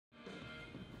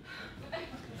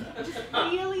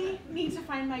really need to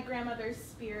find my grandmother's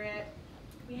spirit.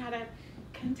 We had a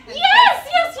contentious... Yes,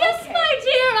 okay. my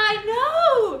dear, I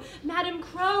know. Madam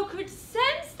Crow could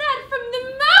sense that from the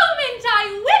moment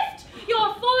I whiffed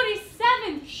your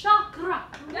 47th chakra.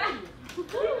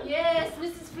 Yes,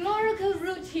 Mrs. Florica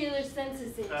Root Healer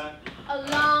senses it. A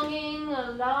longing,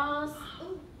 a loss,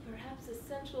 oh, perhaps a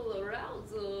sensual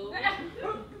arousal.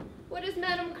 What is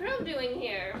Madam Crow doing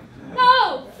here?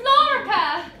 Oh,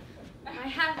 Florica!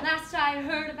 Last I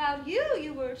heard about you,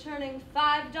 you were turning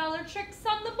 $5 tricks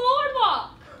on the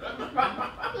boardwalk.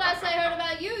 Last I heard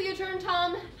about you, you turned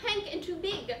Tom Hank into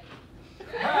Big.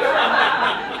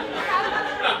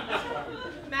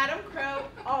 Madam Crow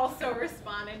also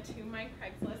responded to my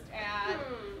Craigslist ad.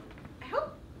 I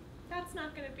hope that's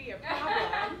not going to be a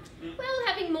problem. Well,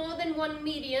 having more than one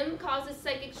medium causes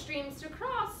psychic streams to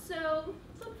cross, so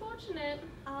it's unfortunate.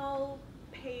 I'll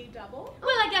pay double? Well,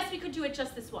 I guess we could do it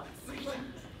just this once.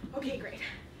 Okay, great.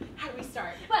 How do we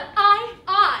start? Well,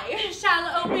 I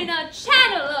shall open a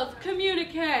channel of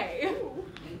communique.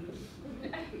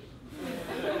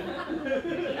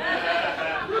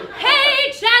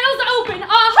 Hey, channels open!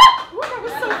 Aha! Ooh, that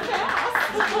was so fast.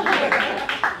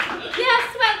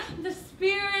 Yes, well, the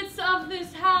spirits of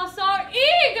this house are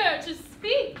eager to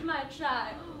speak, my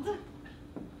child.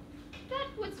 That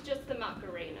was just the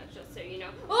Macarena, just so you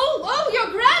know. Oh, your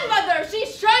grandmother!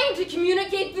 She's trying to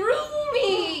communicate through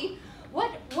me!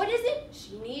 What is it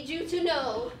she needs you to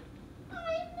know?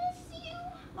 I miss you.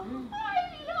 I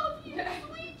love you,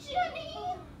 sweet Jenny.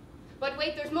 But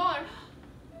wait, there's more.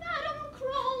 Madam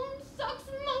Crone sucks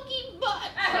monkey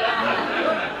butt.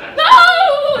 No!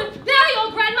 Now your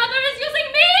grandmother is using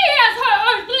me as her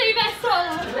earthly vessel.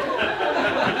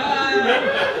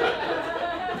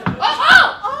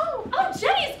 Oh,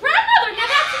 Jenny's grandmother! Now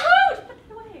that's rude! Put it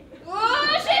away. Oh,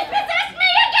 she's possessed me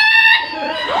again!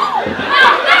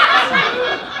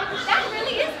 That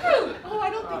really is rude. Oh, I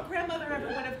don't think grandmother ever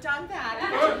would have done that.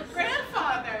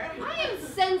 Grandfather. I am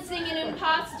sensing an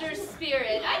imposter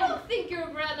spirit. I don't think your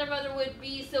grandmother would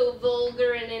be so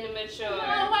vulgar and immature. Oh,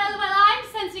 well, I'm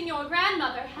sensing your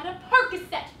grandmother had a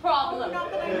Percocet problem. Oh,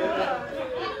 not that I know of.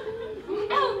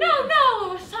 Oh,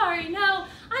 no, sorry, no.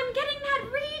 I'm getting that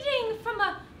reading from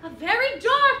a very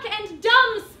dark and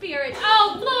dumb spirit.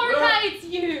 Oh, Florica, it's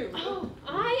you. Oh,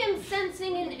 I am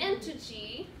sensing an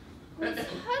entity whose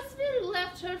husband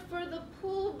left her for the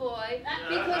pool boy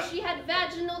because she had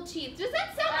vaginal teeth. Does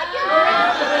that sound like your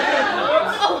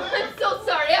grandmother? Oh, I'm so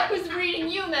sorry. I was reading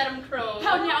you, Madam Crow. Oh,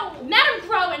 no, Madam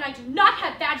Crow and I do not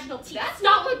have vaginal teeth. That's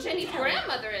not what Jenny's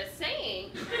grandmother is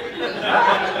saying.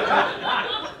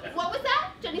 What was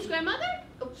that? Jenny's grandmother?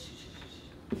 Oh, shh.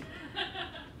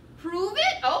 Prove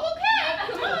it? Oh,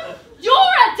 okay. Come on. You're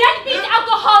a deadbeat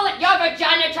alcoholic. Your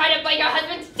vagina tried to bite your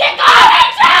husband's dick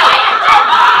off!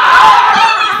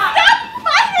 Stop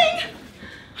fighting!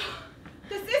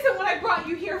 This isn't what I brought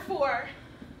you here for.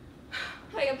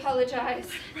 I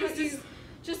apologize. This is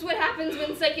just what happens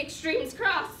when psychic streams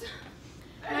cross.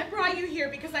 I brought you here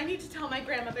because I need to tell my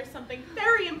grandmother something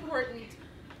very important.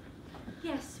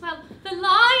 Yes, well, the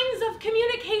lines of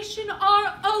communication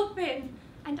are open,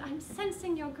 and I'm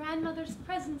sensing your grandmother's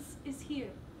presence is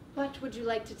here. What would you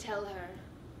like to tell her?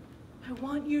 I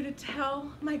want you to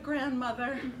tell my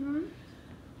grandmother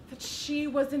that she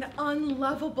was an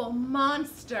unlovable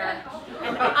monster,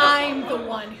 and I'm the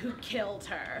one who killed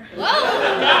her. Whoa!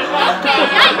 Okay,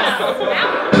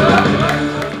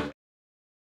 yikes!